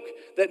yoke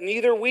that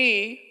neither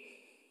we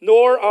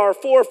nor our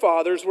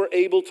forefathers were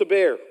able to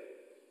bear?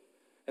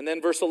 And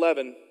then verse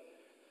 11,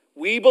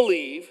 we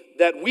believe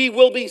that we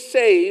will be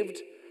saved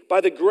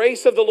by the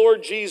grace of the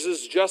Lord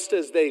Jesus, just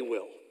as they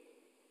will.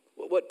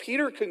 What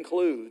Peter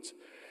concludes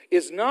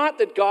is not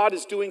that God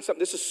is doing something.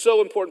 This is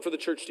so important for the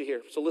church to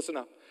hear, so listen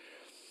up.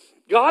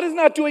 God is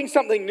not doing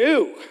something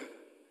new.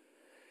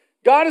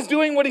 God is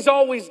doing what he's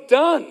always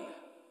done.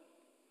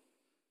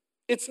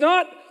 It's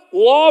not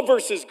law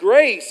versus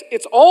grace.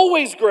 It's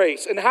always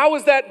grace. And how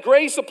is that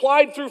grace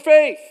applied? Through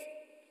faith.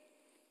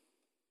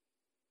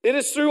 It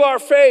is through our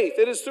faith.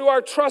 It is through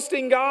our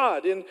trusting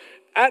God.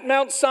 At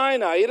Mount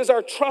Sinai, it is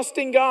our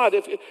trusting God.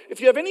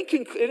 If you have any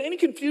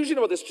confusion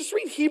about this, just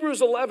read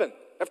Hebrews 11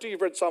 after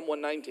you've read Psalm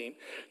 119.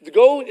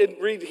 Go and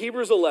read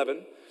Hebrews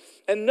 11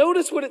 and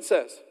notice what it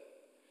says.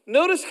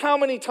 Notice how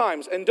many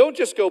times, and don't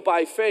just go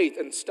by faith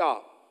and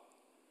stop.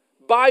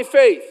 By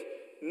faith,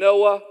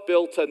 Noah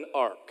built an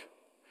ark.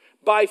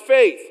 By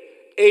faith,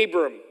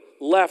 Abram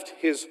left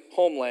his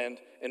homeland.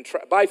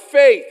 By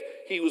faith,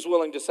 he was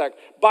willing to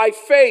sacrifice. By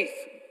faith,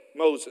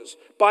 Moses.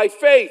 By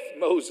faith,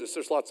 Moses.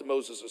 There's lots of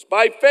Moseses.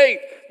 By faith,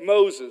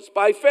 Moses.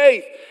 By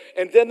faith.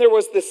 And then there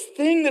was this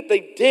thing that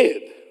they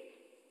did.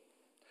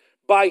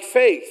 By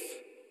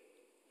faith.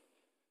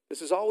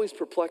 This has always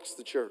perplexed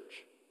the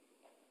church.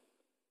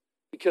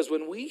 Because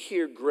when we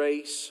hear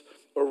grace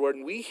or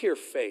when we hear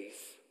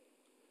faith,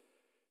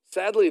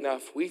 sadly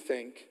enough, we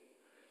think,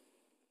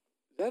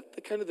 is that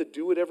the kind of the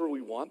do whatever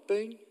we want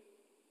thing?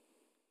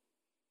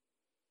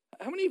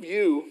 How many of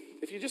you,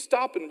 if you just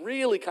stop and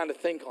really kind of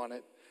think on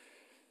it,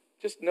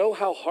 just know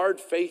how hard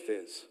faith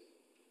is?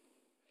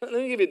 Let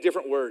me give you a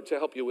different word to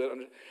help you with.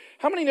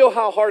 How many know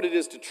how hard it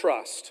is to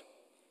trust?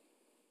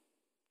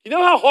 You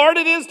know how hard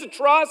it is to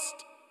trust?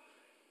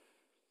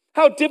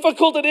 How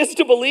difficult it is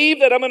to believe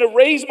that I'm going to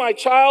raise my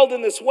child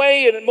in this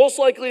way, and most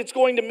likely it's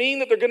going to mean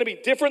that they're going to be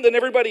different than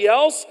everybody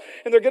else,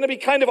 and they're going to be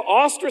kind of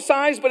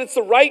ostracized, but it's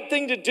the right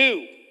thing to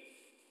do.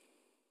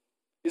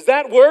 Is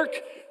that work?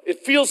 It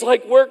feels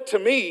like work to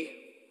me.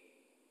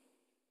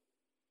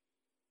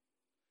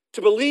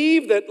 To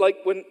believe that, like,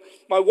 when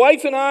my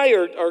wife and I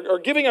are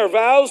giving our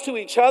vows to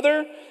each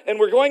other, and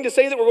we're going to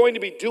say that we're going to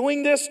be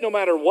doing this no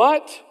matter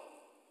what,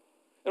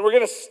 and we're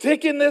going to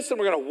stick in this, and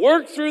we're going to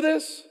work through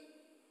this.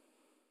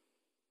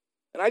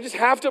 And I just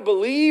have to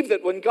believe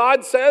that when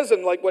God says,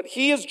 and like what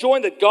he has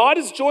joined, that God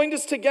has joined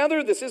us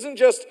together, this isn't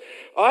just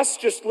us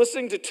just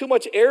listening to too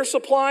much Air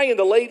Supply in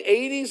the late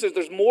 80s,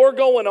 there's more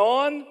going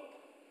on.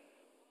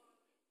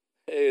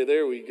 Hey,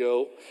 there we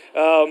go.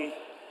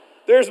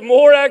 There's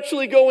more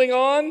actually going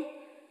on.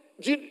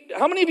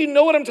 How many of you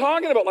know what I'm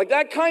talking about? Like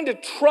that kind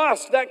of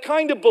trust, that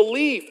kind of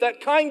belief,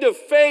 that kind of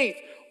faith,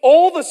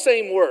 all the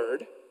same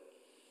word,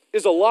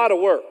 is a lot of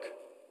work.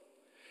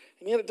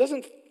 And yet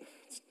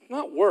it's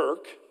not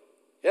work.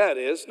 Yeah, it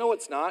is. No,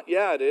 it's not.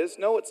 Yeah, it is.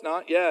 No, it's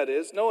not. Yeah, it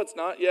is. No, it's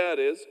not. Yeah, it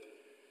is.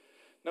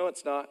 No,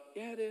 it's not.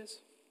 Yeah, it is.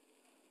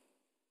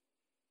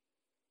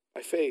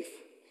 By faith.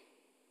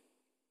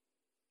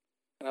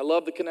 And I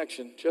love the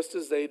connection. Just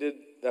as they did,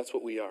 that's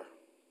what we are.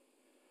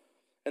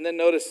 And then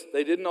notice,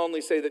 they didn't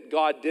only say that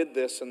God did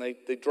this, and they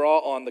draw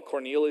on the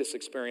Cornelius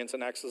experience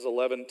in Acts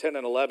 10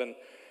 and 11,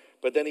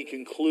 but then he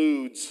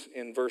concludes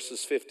in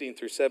verses 15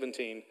 through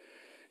 17.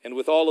 And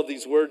with all of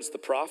these words, the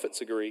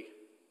prophets agree.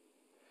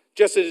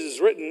 Just as it is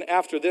written,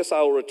 after this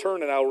I will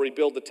return and I will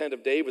rebuild the tent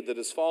of David that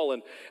has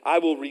fallen. I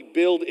will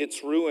rebuild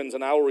its ruins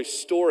and I will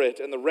restore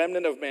it, and the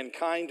remnant of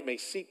mankind may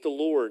seek the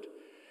Lord.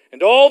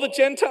 And all the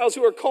Gentiles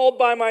who are called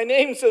by my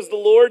name, says the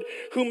Lord,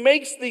 who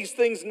makes these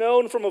things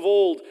known from of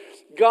old.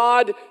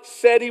 God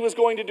said he was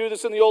going to do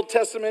this in the Old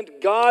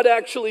Testament. God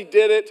actually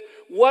did it.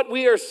 What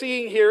we are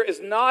seeing here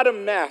is not a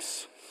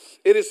mess.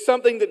 It is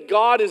something that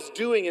God is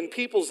doing in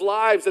people's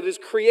lives that is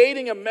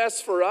creating a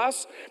mess for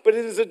us, but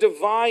it is a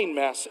divine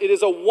mess. It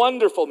is a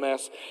wonderful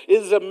mess.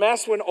 It is a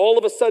mess when all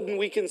of a sudden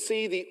we can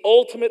see the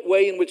ultimate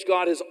way in which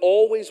God has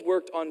always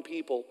worked on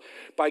people,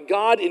 by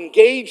God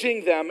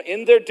engaging them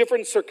in their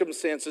different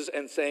circumstances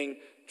and saying,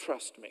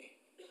 trust me.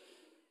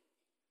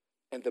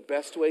 And the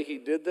best way he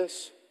did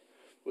this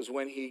was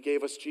when he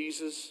gave us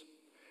Jesus,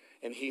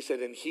 and he said,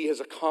 and he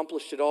has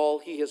accomplished it all.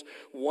 He has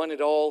won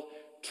it all.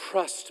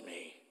 trust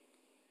me.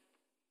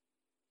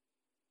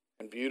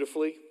 And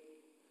beautifully,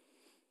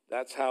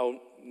 that's how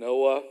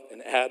Noah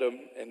and Adam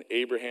and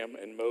Abraham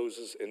and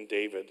Moses and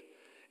David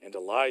and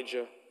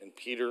Elijah and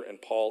Peter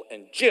and Paul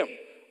and Jim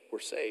were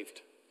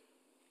saved.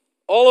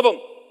 All of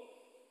them.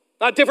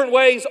 Not different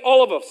ways,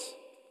 all of us.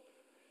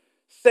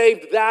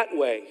 Saved that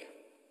way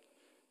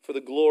for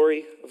the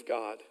glory of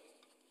God.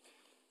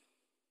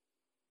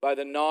 By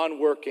the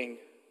non-working,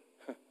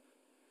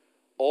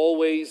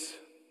 always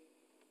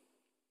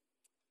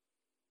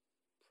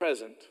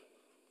present,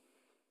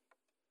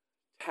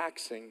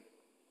 taxing.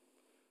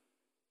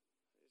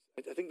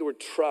 I think the word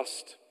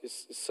trust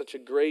is such a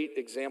great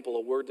example,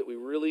 a word that we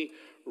really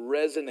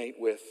resonate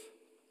with,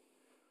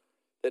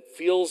 that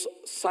feels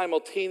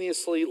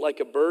simultaneously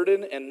like a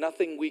burden and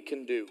nothing we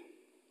can do.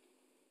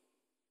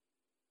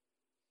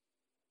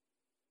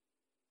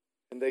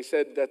 And they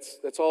said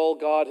that's all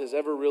God has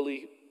ever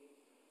really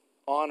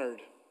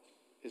honored,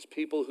 is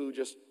people who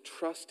just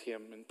trust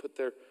him and put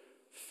their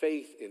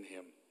faith in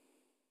him.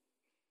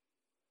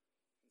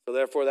 So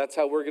therefore, that's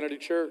how we're going to do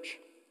church.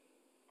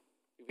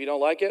 If you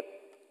don't like it,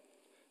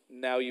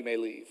 now you may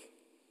leave.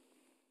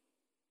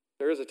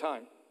 There is a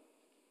time.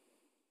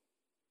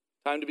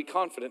 Time to be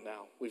confident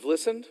now. We've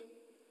listened,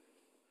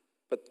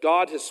 but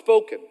God has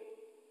spoken.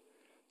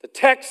 The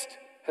text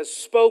has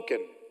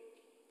spoken.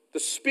 The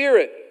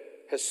Spirit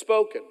has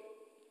spoken.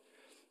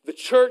 The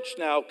church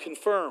now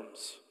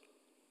confirms.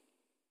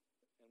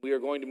 We are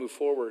going to move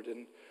forward.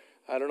 And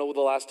I don't know the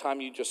last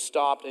time you just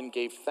stopped and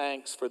gave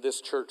thanks for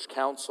this church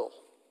council.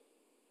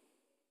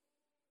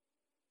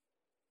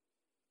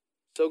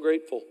 So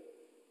grateful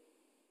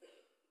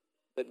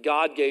that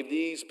God gave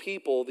these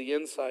people the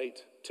insight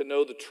to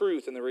know the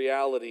truth and the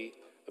reality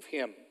of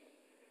him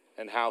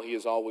and how he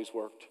has always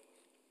worked.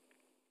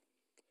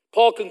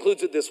 Paul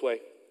concludes it this way.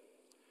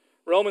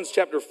 Romans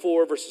chapter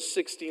 4, verses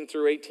 16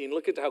 through 18.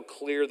 Look at how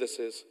clear this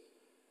is.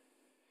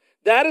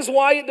 That is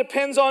why it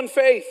depends on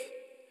faith,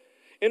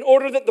 in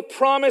order that the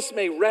promise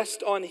may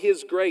rest on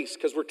his grace,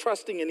 because we're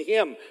trusting in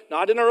him,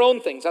 not in our own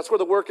things. That's where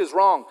the work is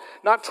wrong.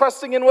 Not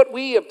trusting in what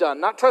we have done,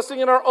 not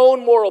trusting in our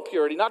own moral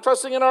purity, not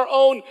trusting in our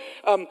own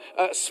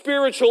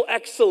spiritual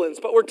excellence,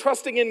 but we're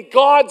trusting in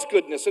God's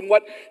goodness and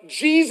what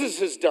Jesus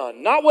has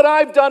done. Not what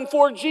I've done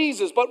for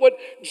Jesus, but what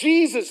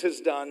Jesus has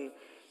done.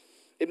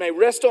 It may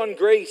rest on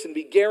grace and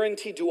be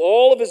guaranteed to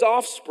all of his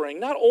offspring,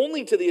 not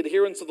only to the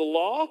adherents of the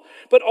law,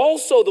 but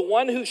also the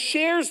one who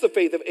shares the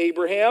faith of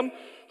Abraham,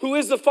 who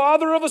is the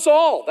father of us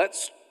all. That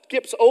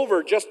skips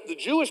over just the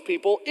Jewish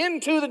people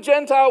into the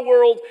Gentile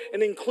world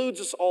and includes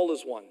us all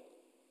as one.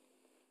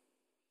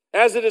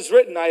 As it is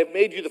written, I have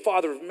made you the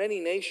father of many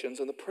nations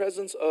in the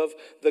presence of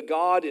the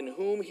God in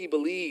whom he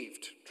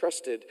believed,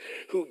 trusted,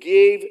 who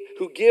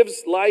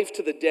gives life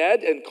to the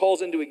dead and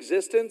calls into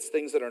existence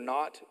things that are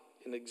not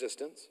in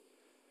existence.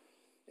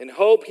 In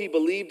hope he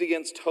believed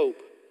against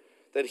hope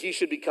that he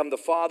should become the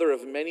father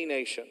of many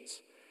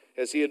nations.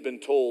 As he had been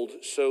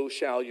told, so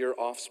shall your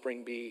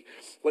offspring be.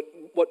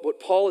 What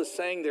Paul is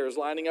saying there is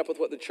lining up with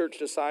what the church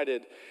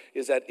decided,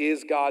 is that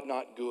is God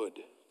not good?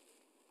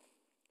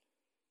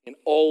 In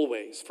all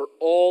ways, for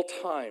all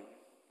time,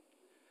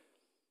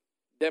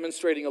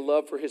 demonstrating a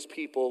love for his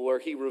people where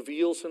he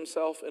reveals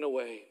himself in a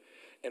way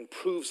and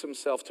proves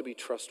himself to be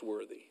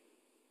trustworthy.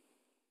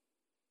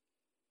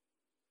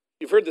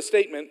 You've heard the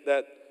statement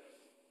that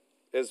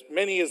as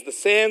many as the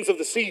sands of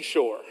the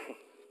seashore.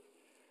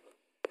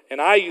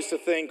 And I used to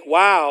think,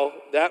 wow,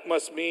 that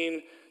must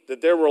mean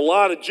that there were a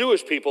lot of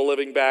Jewish people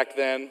living back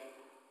then.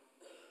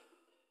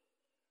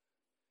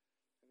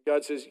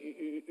 God says,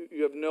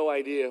 you have no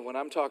idea. When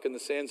I'm talking the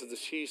sands of the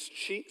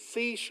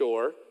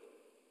seashore,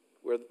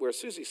 where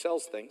Susie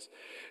sells things,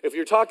 if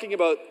you're talking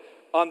about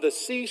on the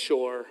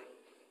seashore,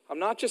 I'm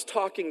not just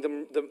talking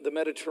the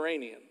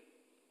Mediterranean,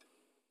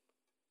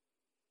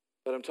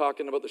 but I'm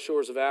talking about the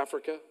shores of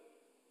Africa.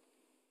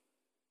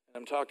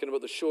 I'm talking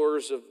about the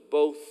shores of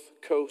both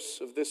coasts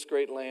of this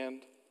great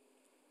land.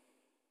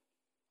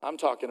 I'm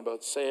talking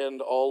about sand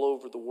all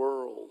over the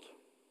world.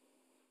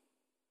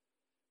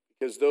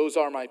 Because those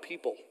are my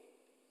people.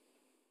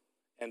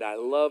 And I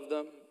love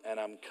them, and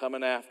I'm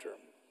coming after them.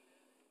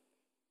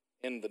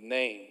 In the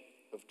name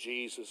of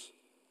Jesus,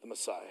 the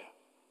Messiah.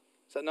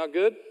 Is that not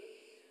good?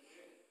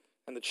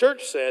 And the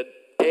church said,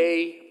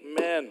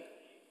 amen.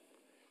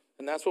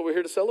 And that's what we're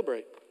here to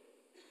celebrate.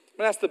 I'm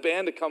going to ask the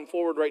band to come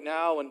forward right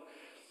now, and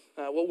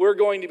what we're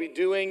going to be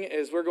doing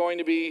is we're going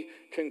to be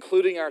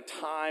concluding our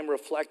time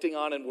reflecting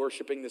on and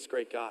worshiping this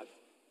great God.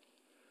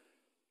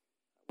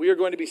 We are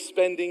going to be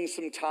spending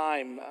some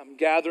time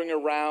gathering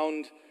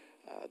around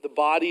the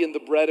body and the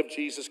bread of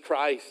Jesus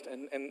Christ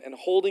and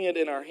holding it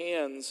in our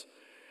hands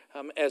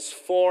as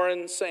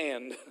foreign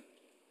sand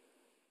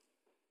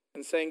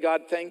and saying,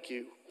 God, thank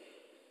you.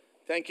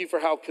 Thank you for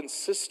how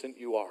consistent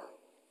you are.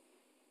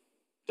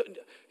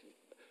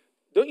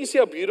 Don't you see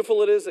how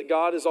beautiful it is that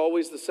God is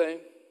always the same?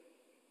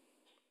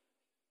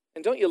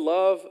 And don't you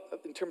love,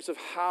 in terms of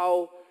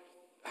how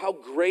how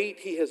great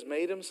he has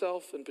made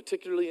himself, and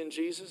particularly in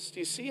Jesus? Do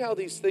you see how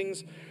these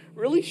things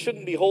really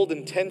shouldn't be held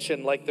in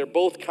tension like they're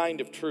both kind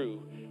of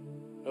true?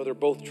 No, they're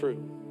both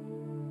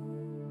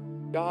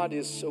true. God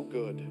is so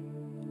good.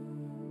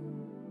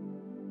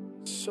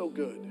 So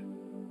good.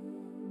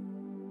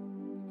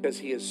 Because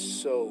he is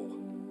so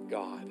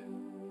God.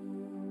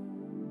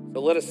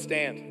 So let us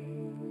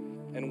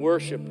stand and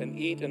worship and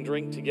eat and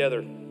drink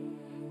together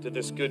to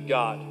this good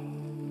God.